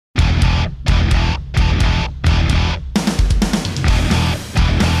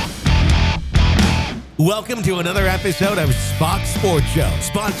Welcome to another episode of Spock Sports Show,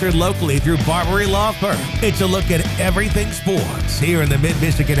 sponsored locally through Barbary Law Firm. It's a look at everything sports here in the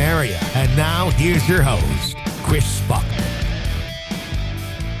Mid-Michigan area. And now, here's your host, Chris Spockman.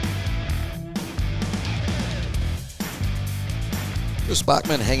 Chris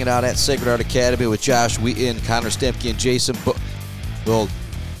Spockman hanging out at Sacred Heart Academy with Josh Wheaton, Connor Stempky, and Jason Well,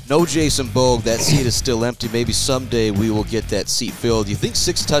 no Jason Bogue. That seat is still empty. Maybe someday we will get that seat filled. You think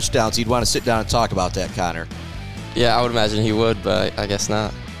 6 touchdowns, he'd want to sit down and talk about that, Connor? Yeah, I would imagine he would, but I guess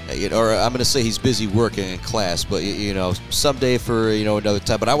not. Or I'm going to say he's busy working in class, but, someday for, another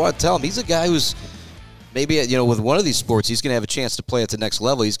time. But I want to tell him he's a guy who's maybe, with one of these sports, he's going to have a chance to play at the next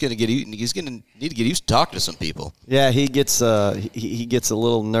level. He's going to need to get used to talking to some people. Yeah, he gets he gets a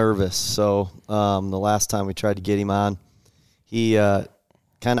little nervous. So the last time we tried to get him on, he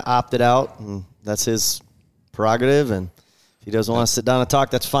kind of opted out, and that's his prerogative. And if he doesn't want to sit down and talk,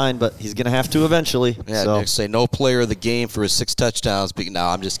 that's fine, but he's going to have to eventually. Yeah, so. Say no player of the game for his 6 touchdowns. But no,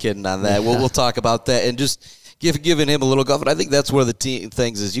 I'm just kidding on that. We'll talk about that and just giving him a little golf. And I think that's one of the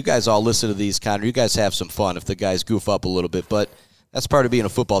things is you guys all listen to these, Connor. You guys have some fun if the guys goof up a little bit, but that's part of being a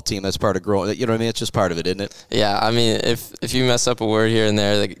football team. That's part of growing. You know what I mean? It's just part of it, isn't it? Yeah, I mean, if you mess up a word here and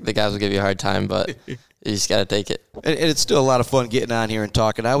there, the guys will give you a hard time, but you just got to take it. And it's still a lot of fun getting on here and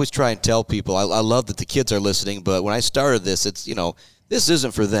talking. I always try and tell people, I love that the kids are listening, but when I started this, it's, this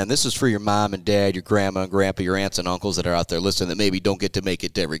isn't for them. This is for your mom and dad, your grandma and grandpa, your aunts and uncles that are out there listening that maybe don't get to make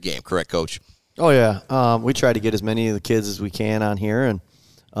it to every game. Correct, Coach? Oh, yeah. We try to get as many of the kids as we can on here, and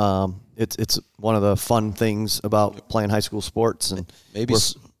it's one of the fun things about playing high school sports. And maybe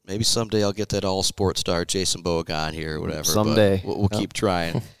someday I'll get that all-sports star Jason Bogue on here or whatever. Someday. But we'll keep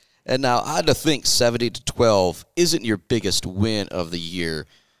trying. And now, odd to think 70-12 isn't your biggest win of the year,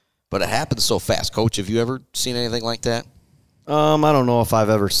 but it happens so fast. Coach, have you ever seen anything like that? I don't know if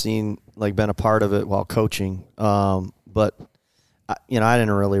I've ever been a part of it while coaching, but I didn't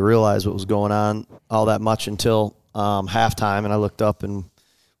really realize what was going on all that much until halftime, and I looked up and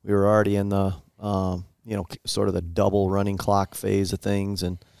we were already in the sort of the double running clock phase of things,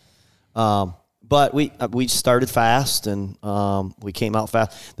 and but we started fast and we came out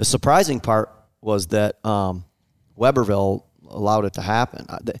fast. The surprising part was that Weberville allowed it to happen.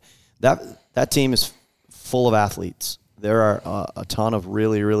 That team is full of athletes. There are a ton of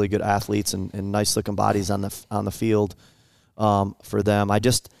really, really good athletes and nice looking bodies on the field for them. They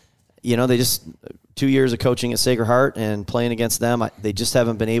just 2 years of coaching at Sacred Heart and playing against them, they just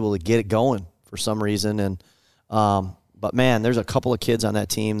haven't been able to get it going for some reason. And but man, there's a couple of kids on that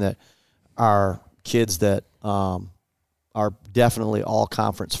team that are kids that are definitely all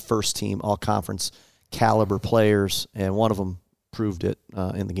conference first team, all conference caliber players, and one of them proved it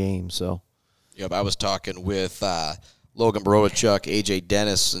in the game. So, yep, I was talking with Logan Brodachuk, AJ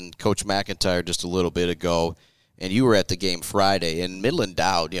Dennis, and Coach McIntyre just a little bit ago, and you were at the game Friday. And Midland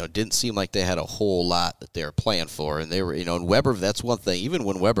Dowd, didn't seem like they had a whole lot that they were playing for, and they were, in Weberville. That's one thing. Even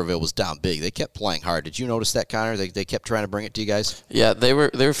when Weberville was down big, they kept playing hard. Did you notice that, Connor? They kept trying to bring it to you guys. Yeah, they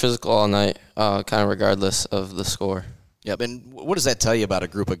were physical all night, kind of regardless of the score. Yep. And what does that tell you about a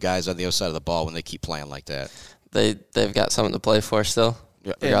group of guys on the other side of the ball when they keep playing like that? They've got something to play for still,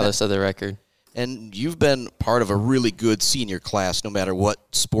 regardless of their record. And you've been part of a really good senior class no matter what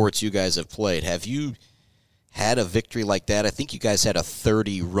sports you guys have played. Have you had a victory like that? I think you guys had a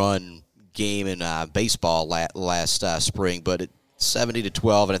 30-run game in baseball last spring, but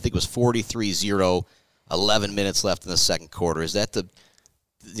 70-12, and I think it was 43-0, 11 minutes left in the second quarter. Is that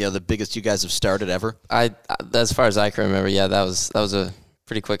the biggest you guys have started ever? As far as I can remember, yeah, that was a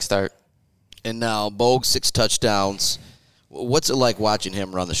pretty quick start. And now Bogue, 6 touchdowns. What's it like watching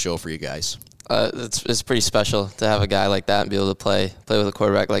him run the show for you guys? It's pretty special to have a guy like that and be able to play with a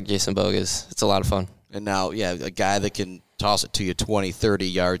quarterback like Jason Bogue. It's a lot of fun. And now, a guy that can toss it to you 20, 30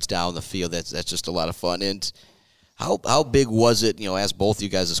 yards down the field, that's just a lot of fun. And how big was it, ask both of you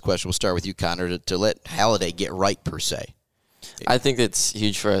guys this question, we'll start with you, Connor, to let Halliday get right per se? I think it's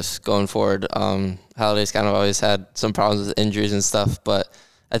huge for us going forward. Halliday's kind of always had some problems with injuries and stuff, but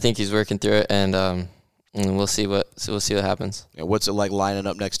I think he's working through it, and we'll see what happens. Yeah, what's it like lining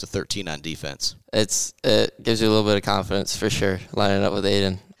up next to 13 on defense? It gives you a little bit of confidence for sure, lining up with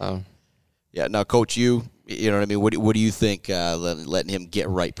Aiden. Yeah. Now, Coach, you know what I mean. What do you think? Letting him get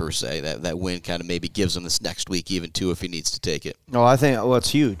right per se, that win kind of maybe gives him this next week even too if he needs to take it. No, I think it's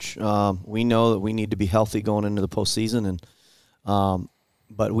huge. We know that we need to be healthy going into the postseason, and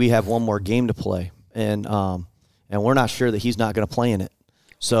but we have one more game to play, and we're not sure that he's not going to play in it.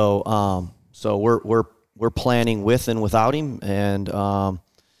 So we're planning with and without him, and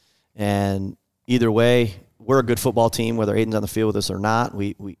either way, we're a good football team, whether Aiden's on the field with us or not.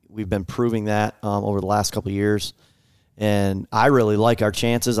 We've been proving that over the last couple of years. And I really like our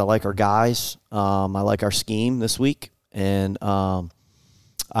chances. I like our guys. I like our scheme this week. And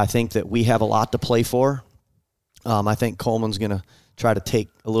I think that we have a lot to play for. I think Coleman's going to try to take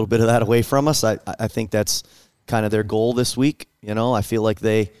a little bit of that away from us. I think that's kind of their goal this week. I feel like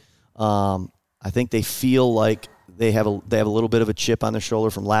I think they feel like they have a little bit of a chip on their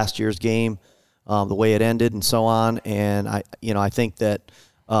shoulder from last year's game, the way it ended and so on. And I think that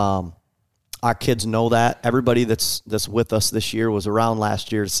our kids know that. Everybody that's with us this year was around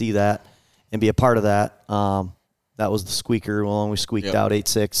last year to see that and be a part of that. That was the squeaker. Well, we squeaked out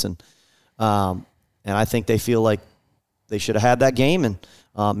 8-6, and I think they feel like they should have had that game, and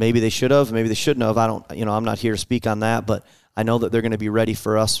maybe they should have, maybe they shouldn't have. I'm not here to speak on that, but I know that they're going to be ready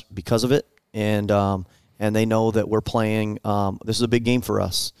for us because of it, and they know that we're playing. This is a big game for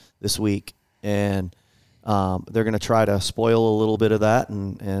us this week, and they're going to try to spoil a little bit of that,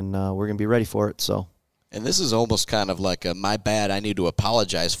 and we're going to be ready for it. So. And this is almost kind of like my bad. I need to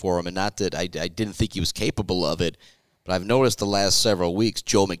apologize for him, and not that I didn't think he was capable of it, but I've noticed the last several weeks,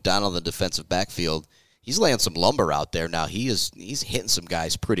 Joe McDonald in the defensive backfield, he's laying some lumber out there now. He's hitting some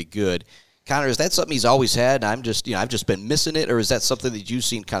guys pretty good. Connor, is that something he's always had? And I've just been missing it, or is that something that you've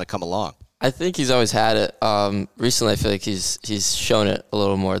seen kind of come along? I think he's always had it. Recently, I feel like he's shown it a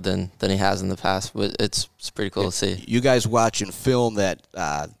little more than he has in the past, but it's pretty cool to see. You guys watching film that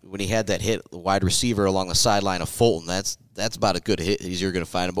when he had that hit, the wide receiver along the sideline of Fulton, that's about a good hit as you're going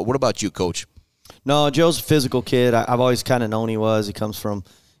to find him. But what about you, Coach? No, Joe's a physical kid. I've always kind of known he was. He comes from,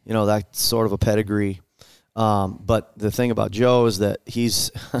 that sort of a pedigree. But the thing about Joe is that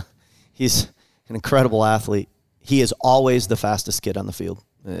he's an incredible athlete. He is always the fastest kid on the field,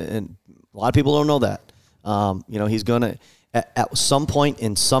 and a lot of people don't know that. He's going to at some point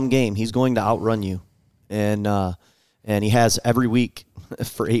in some game he's going to outrun you, and he has every week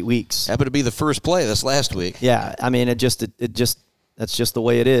for 8 weeks. Happened to be the first play this last week. Yeah, I mean it just that's just the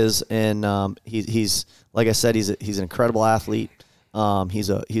way it is, and he's like I said, he's an incredible athlete. He's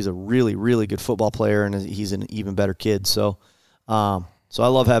a really, really good football player, and he's an even better kid. So I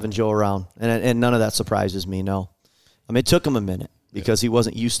love having Joe around, and none of that surprises me. No, I mean it took him a minute because he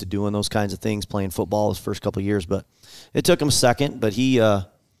wasn't used to doing those kinds of things, playing football his first couple of years. But it took him a second. But his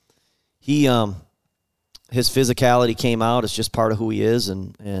physicality came out. It's just part of who he is,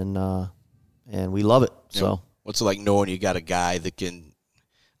 and we love it. So what's it like knowing you got a guy that can?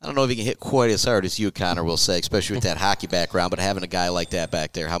 I don't know if he can hit quite as hard as you, Connor, will say, especially with that hockey background, but having a guy like that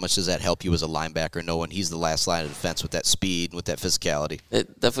back there, how much does that help you as a linebacker, knowing he's the last line of defense with that speed and with that physicality?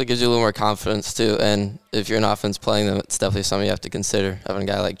 It definitely gives you a little more confidence, too, and if you're an offense playing them, it's definitely something you have to consider, having a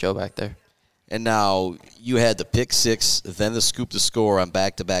guy like Joe back there. And now you had the pick six, then the scoop to score on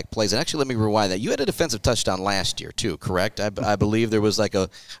back-to-back plays. And actually, let me rewind that. You had a defensive touchdown last year, too, correct? I believe there was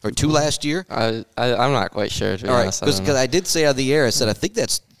or two last year? I'm not quite sure, to be honest. Because I did say on the air, I said, I think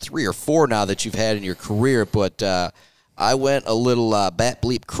that's 3 or 4 now that you've had in your career, but I went a little bat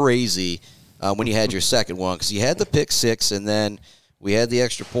bleep crazy when you had your second one, because you had the pick six, and then we had the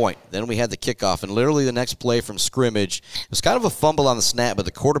extra point. Then we had the kickoff, and literally the next play from scrimmage, it was kind of a fumble on the snap, but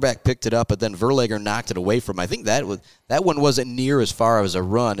the quarterback picked it up, but then Verlager knocked it away from him. I think that one wasn't near as far as a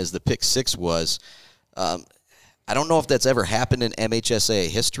run as the pick six was. I don't know if that's ever happened in MHSA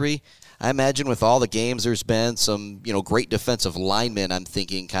history. I imagine with all the games there's been some, great defensive linemen, I'm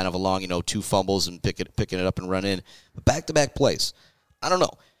thinking kind of along, 2 fumbles and picking it up and run in. But back-to-back plays, I don't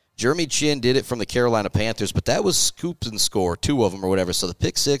know. Jeremy Chin did it from the Carolina Panthers, but that was scoop and score, 2 of them or whatever. So the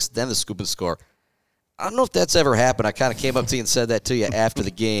pick six, then the scoop and score. I don't know if that's ever happened. I kind of came up to you and said that to you after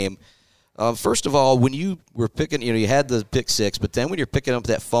the game. First of all, when you were picking, you had the pick six, but then when you're picking up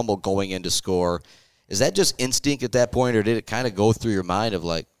that fumble going in to score, is that just instinct at that point, or did it kind of go through your mind of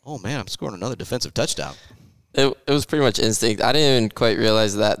like, oh, man, I'm scoring another defensive touchdown? It was pretty much instinct. I didn't even quite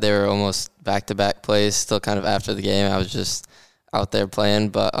realize that they were almost back-to-back plays, still kind of after the game. I was just out there playing,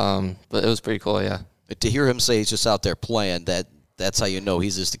 but it was pretty cool, yeah. To hear him say he's just out there playing, that's how you know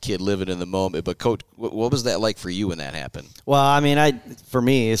he's just a kid living in the moment. But, Coach, what was that like for you when that happened? Well, I mean, for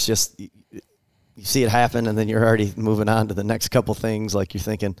me, it's just you see it happen, and then you're already moving on to the next couple things, like you're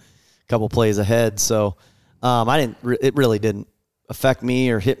thinking a couple plays ahead. So it really didn't affect me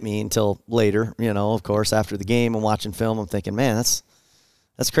or hit me until later, of course, after the game and watching film. I'm thinking, man, that's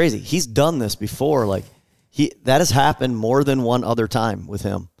crazy. He's done this before. Like, that has happened more than one other time with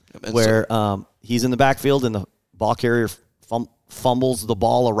him, where he's in the backfield and the ball carrier fumbles the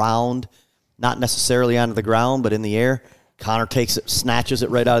ball around, not necessarily onto the ground, but in the air. Connor takes it, snatches it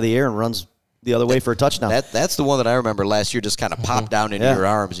right out of the air, and runs the other way for a touchdown. That's the one that I remember last year just kind of popped down into your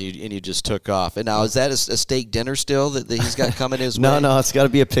arms and you just took off. And now, is that a steak dinner still that he's got coming his way? No, it's got to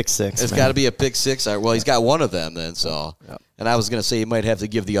be a pick six. It's got to be a pick six. Well, he's got one of them then. So, And I was going to say you might have to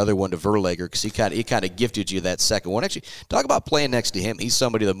give the other one to Verlager because he kind of gifted you that second one. Actually, talk about playing next to him. He's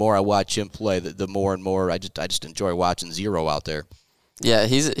somebody, the more I watch him play, the more and more I just enjoy watching Zero out there. Yeah,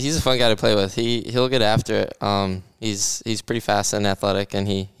 he's a fun guy to play with. He'll get after it. He's pretty fast and athletic, and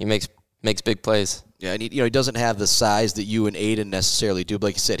he makes big plays. Yeah, and he doesn't have the size that you and Aiden necessarily do. But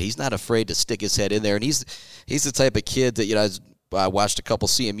like you said, he's not afraid to stick his head in there, and he's the type of kid that I watched a couple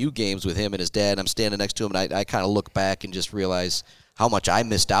CMU games with him and his dad. And I'm standing next to him, and I kind of look back and just realize how much I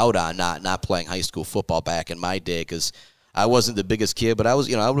missed out on not playing high school football back in my day because I wasn't the biggest kid, but I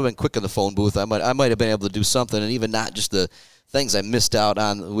was I would have been quick in the phone booth. I might have been able to do something, and even not just the things I missed out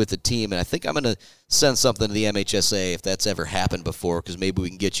on with the team. And I think I'm going to send something to the MHSA if that's ever happened before, because maybe we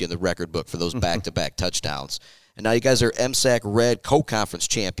can get you in the record book for those back-to-back touchdowns. And now you guys are MSAC Red co-conference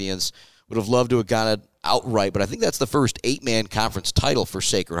champions. Would have loved to have gotten it outright, but I think that's the first 8-man conference title for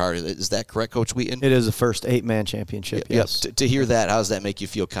Sacred Heart. Is that correct, Coach Wheaton? It is the first 8-man championship, yes. To hear that, how does that make you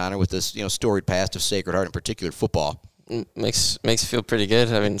feel, Connor, with this storied past of Sacred Heart, in particular football? Makes you feel pretty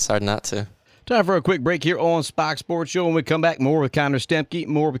good. I mean, it's hard not to. Time for a quick break here on Spock Sports Show. When we come back, more with Connor Stempky,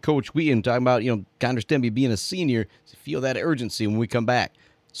 more with Coach Wheaton, talking about, Connor Stempky being a senior, to feel that urgency when we come back.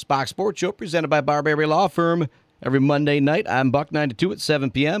 Spock Sports Show, presented by Barberry Law Firm. Every Monday night, I'm Buck 92 at 7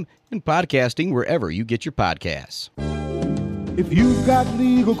 p.m. and podcasting wherever you get your podcasts. If you've got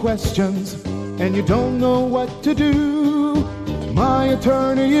legal questions and you don't know what to do, my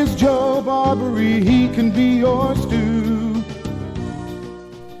attorney is Joe Barbery. He can be yours too.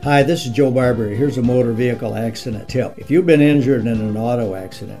 Hi, this is Joe Barbery. Here's a motor vehicle accident tip. If you've been injured in an auto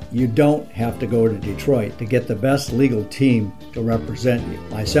accident, you don't have to go to Detroit to get the best legal team to represent you.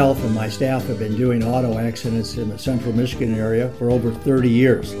 Myself and my staff have been doing auto accidents in the central Michigan area for over 30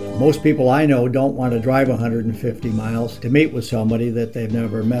 years. Most people I know don't want to drive 150 miles to meet with somebody that they've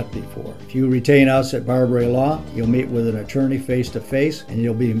never met before. If you retain us at Barbery Law, you'll meet with an attorney face-to-face, and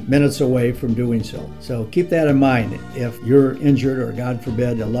you'll be minutes away from doing so. So keep that in mind. If you're injured or, God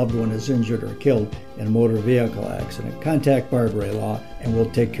forbid, a loved one is injured or killed in a motor vehicle accident, contact Barbery Law and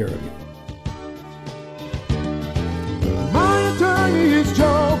we'll take care of you. My attorney is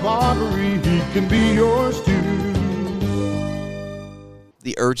Joe Barbery. He can be yours too.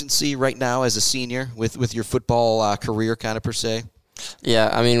 The urgency right now as a senior with your football career kind of per se? Yeah,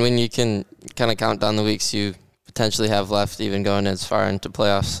 I mean, when you can kind of count down the weeks you potentially have left, even going as far into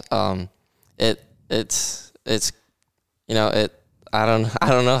playoffs, I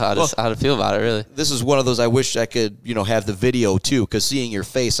don't know how to feel about it, really. This is one of those I wish I could, have the video too, because seeing your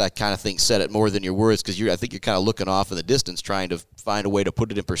face, I kind of think said it more than your words, because I think you're kind of looking off in the distance trying to find a way to put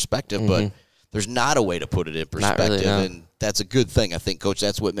it in perspective, but there's not a way to put it in perspective, really, no. And that's a good thing, I think, Coach.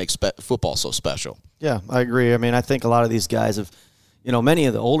 That's what makes football so special. Yeah, I agree. I mean, I think a lot of these guys have, many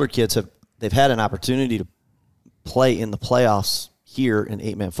of the older kids they've had an opportunity to play in the playoffs here in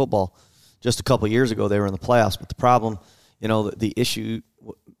 8-man football. Just a couple years ago, they were in the playoffs, but the problem, the issue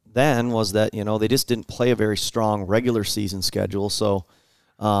then was that, they just didn't play a very strong regular season schedule. So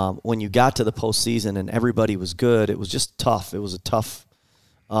when you got to the postseason and everybody was good, it was just tough. It was a tough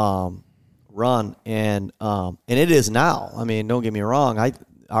run, and it is now. I mean, don't get me wrong.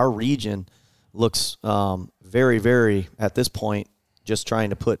 Our region looks very, very, at this point, just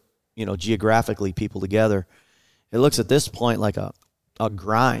trying to put, geographically people together. It looks at this point like a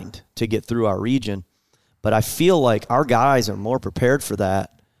grind to get through our region. But I feel like our guys are more prepared for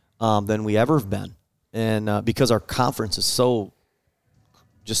that than we ever have been. And because our conference is so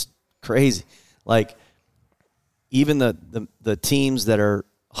just crazy. Like, even the teams that are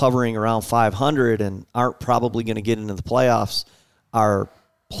hovering around 500 and aren't probably going to get into the playoffs are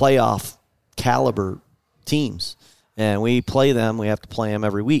playoff caliber teams. And we play them. We have to play them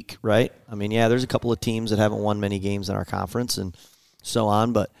every week, right? I mean, yeah, there's a couple of teams that haven't won many games in our conference and so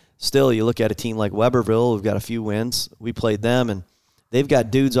on, but still, you look at a team like Weberville, who've got a few wins. We played them, and they've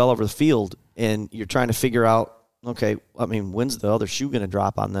got dudes all over the field, and you're trying to figure out, okay, I mean, when's the other shoe going to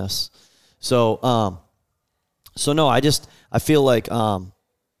drop on this? So no, I feel like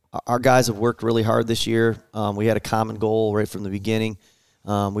our guys have worked really hard this year. We had a common goal right from the beginning.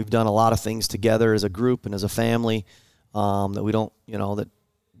 We've done a lot of things together as a group and as a family that we don't, that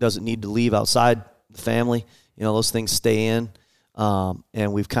doesn't need to leave outside the family. Those things stay in.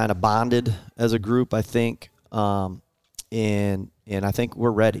 And we've kind of bonded as a group, I think, and I think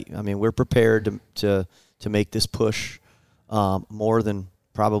we're ready. I mean, we're prepared to make this push more than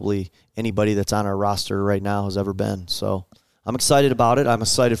probably anybody that's on our roster right now has ever been. So I'm excited about it. I'm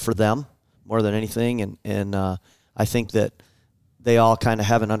excited for them more than anything. And I think that they all kind of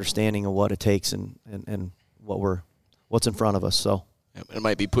have an understanding of what it takes and what's in front of us. So it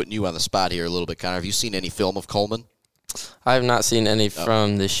might be putting you on the spot here a little bit, Connor. Have you seen any film of Coleman? I have not seen any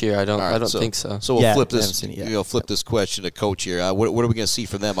from this year. I don't think so. So we'll flip this. Flip this question to Coach here. What are we going to see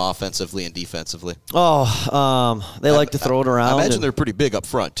from them offensively and defensively? They like to throw it around. I imagine they're pretty big up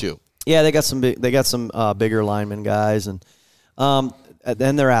front too. Yeah, they got some bigger lineman guys, and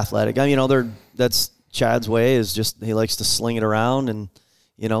they're athletic. That's Chad's way. Is just he likes to sling it around and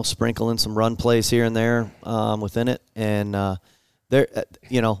sprinkle in some run plays here and there within it, and. They're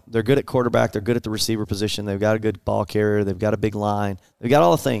good at quarterback. They're good at the receiver position. They've got a good ball carrier. They've got a big line. They've got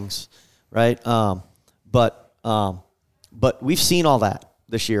all the things, right? But we've seen all that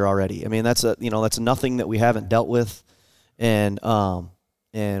this year already. I mean, that's nothing that we haven't dealt with, and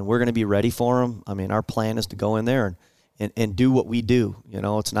we're going to be ready for them. I mean, our plan is to go in there and do what we do.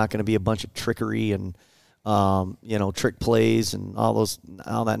 It's not going to be a bunch of trickery and trick plays and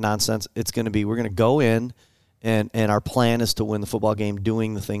all that nonsense. It's going to be we're going to go in. And our plan is to win the football game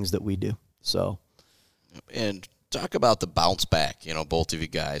doing the things that we do. So, and talk about the bounce back, both of you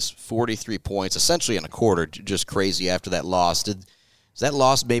guys. 43 points, essentially in a quarter, just crazy after that loss. Is that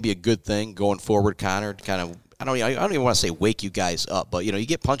loss maybe a good thing going forward, Connor? Kind of, I don't even want to say wake you guys up, but, you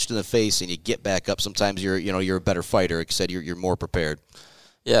get punched in the face and you get back up. Sometimes you're a better fighter. Like I said, you're more prepared.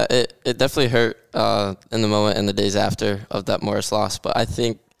 Yeah, it definitely hurt in the moment and the days after of that Morris loss. But I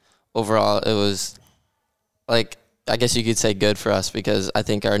think overall it was – I guess you could say good for us because I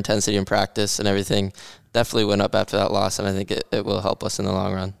think our intensity in practice and everything definitely went up after that loss, and I think it will help us in the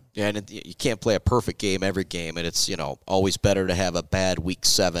long run. Yeah, and you can't play a perfect game every game, and it's, always better to have a bad week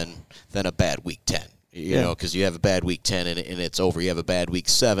 7 than a bad week 10, because you have a bad week 10 and it's over. You have a bad week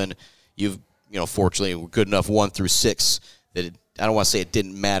 7. You've, fortunately, we're good enough 1 through 6 that I don't want to say it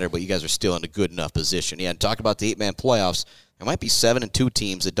didn't matter, but you guys are still in a good enough position. Yeah, and talk about the 8-man playoffs. There might be 7-2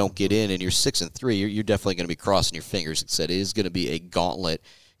 teams that don't get in, and you're 6-3. You're definitely going to be crossing your fingers. It said it is going to be a gauntlet.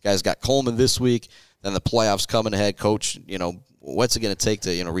 You guys got Coleman this week, then the playoffs coming ahead. Coach, what's it going to take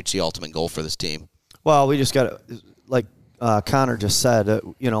to reach the ultimate goal for this team? Well, we just got to, like Connor just said,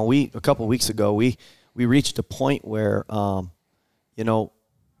 we a couple weeks ago we reached a point where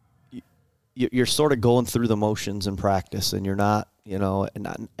you're sort of going through the motions in practice, and you're not,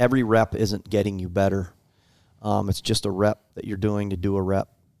 and every rep isn't getting you better. It's just a rep that you're doing to do a rep.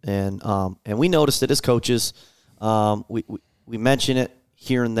 And we noticed it as coaches. We mention it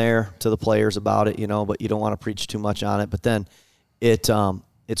here and there to the players about it, but you don't want to preach too much on it. But then it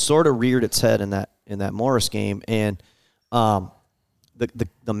sort of reared its head in that Morris game. And the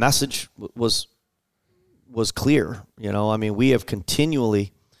message was clear. We have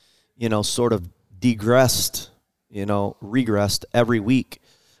continually, sort of regressed every week.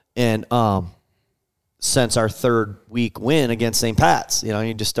 And since our third week win against St. Pat's,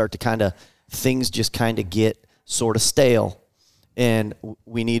 you just start to things just get sort of stale, and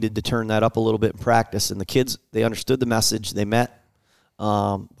we needed to turn that up a little bit in practice. And the kids, they understood the message. They met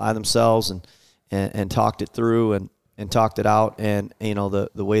by themselves and talked it through and talked it out. And the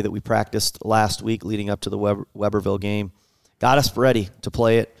way that we practiced last week leading up to the Weberville game got us ready to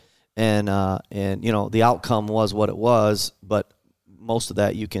play it. And the outcome was what it was, but most of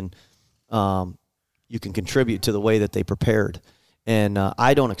that you can contribute to the way that they prepared. And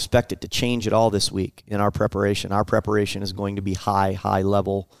I don't expect it to change at all this week in our preparation. Our preparation is going to be high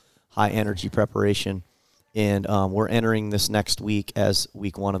level, high energy preparation. And we're entering this next week as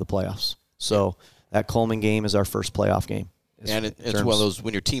week 1 of the playoffs. So that Coleman game is our first playoff game. And it's one of those,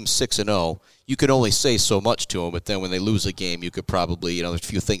 when your team's 6-0, you can only say so much to them, but then when they lose a game, you could probably, there's a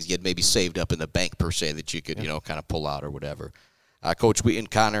few things you had maybe saved up in the bank per se that you could, kind of pull out or whatever. Coach Wheaton,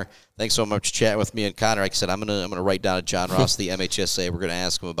 Connor, thanks so much for chatting with me. And Connor, like I said, I'm gonna write down to John Ross, the MHSA. We're gonna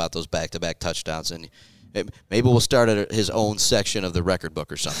ask him about those back-to-back touchdowns, and maybe we'll start at his own section of the record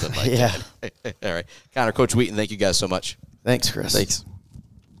book or something like that. All right, Connor, Coach Wheaton, thank you guys so much. Thanks, Chris. Thanks.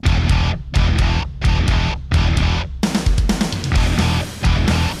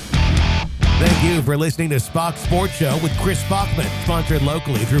 Thank you for listening to Spock Sports Show with Chris Bachman, sponsored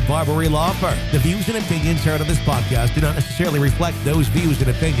locally through Barbary Law Firm. The views and opinions heard on this podcast do not necessarily reflect those views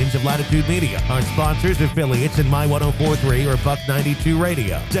and opinions of Latitude Media, our sponsors, affiliates, and My 104.3 or Buck 92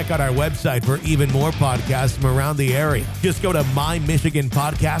 Radio. Check out our website for even more podcasts from around the area. Just go to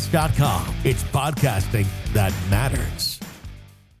mymichiganpodcast.com. It's podcasting that matters.